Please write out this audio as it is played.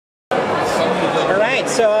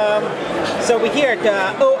Great. So we're here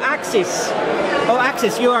at OAXIS.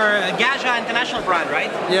 OAXIS, you are a Gaja international brand,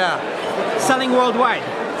 right? Yeah. Selling worldwide.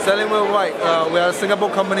 Selling worldwide. We are a Singapore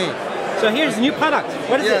company. So here's a new product.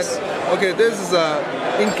 What is this? Okay, this is a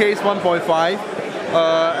InkCase 1.5.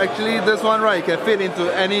 Actually, this one can fit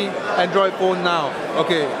into any Android phone now.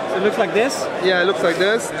 Okay. So it looks like this? Yeah, it looks like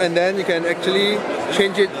this, and then you can actually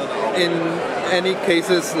change it in any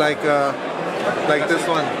cases like this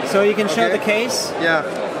one. So you can show the case? Yeah.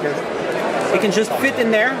 Yes. It can just fit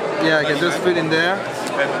in there? Yeah, it can just fit in there.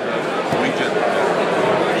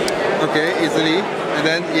 Okay, easily. And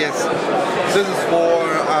then, yes, this is for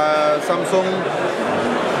Samsung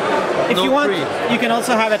If you want, you can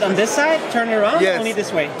also have it on this side, turn it around, yes. only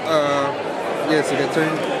this way? Yes, you can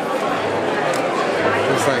turn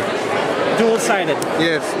this side. Dual-sided?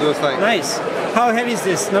 Yes, dual-sided. Nice. How heavy is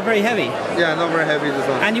this? Not very heavy? Yeah, not very heavy, this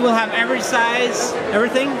one. And you will have every size,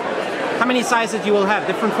 everything? How many sizes you will have?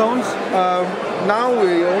 Different phones? Now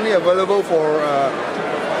we're only available for...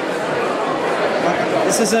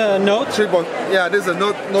 this is a Note? Yeah, this is a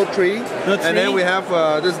Note 3. Note 3. And then we have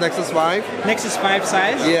this Nexus 5. Nexus 5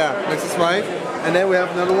 size? Yeah, Nexus 5. And then we have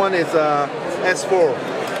another one, it's S4.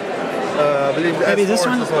 I believe maybe S4 this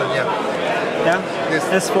one? Yeah. Yeah? This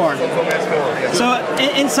S4. Yeah. So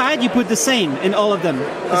inside you put the same in all of them?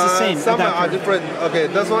 It's the same Some adapter. are different. Okay,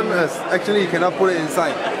 this one is actually you cannot put it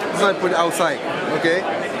inside. This one put it outside. Okay.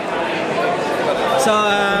 So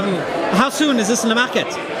how soon is this in the market?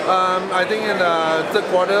 I think in the third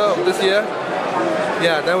quarter of this year.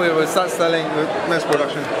 Yeah, then we will start selling with mass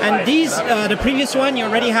production. And these, the previous one you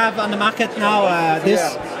already have on the market now.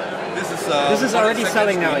 This is already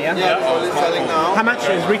selling now, yeah? Yeah, it's already selling now. How much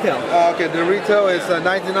is retail? Okay, the retail is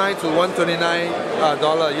 $99 to $129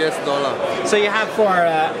 US dollar. So you have for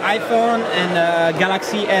iPhone and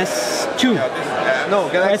Galaxy S2? No,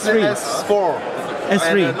 Galaxy S3. S4.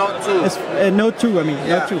 S3. And Note 2. Note 2, I mean.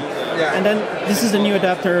 Yeah. Note 2. Yeah. And then this is the new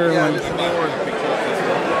adapter one. This is the new one.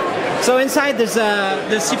 So inside there's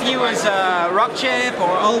the CPU is rock chip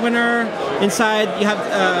or Allwinner. Inside you have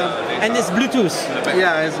and it's Bluetooth.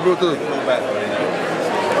 Yeah, it's Bluetooth.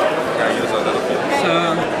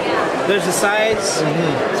 So there's the size,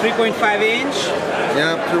 3.5 inch.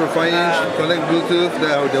 Yeah, 3.5 inch. Connect Bluetooth,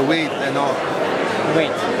 the weight and all.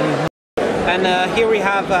 Weight. And here we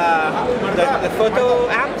have the photo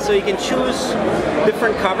app, so you can choose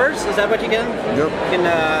different covers. Is that what you can? Yep. You can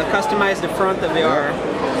customize the front of your...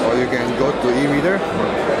 Or you can go to e-reader,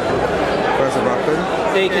 press a button.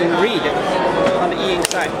 So you can read on the e-ink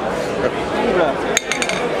side. Yep.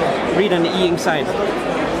 Read on the e-ink side.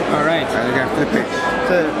 All right. And you can flip it.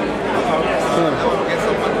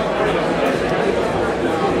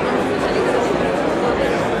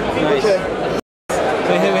 Nice.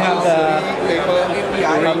 So here we have the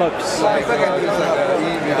looks.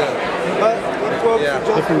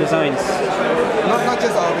 Different designs. Not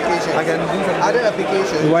just our application. I can do other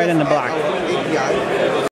applications. White and the black.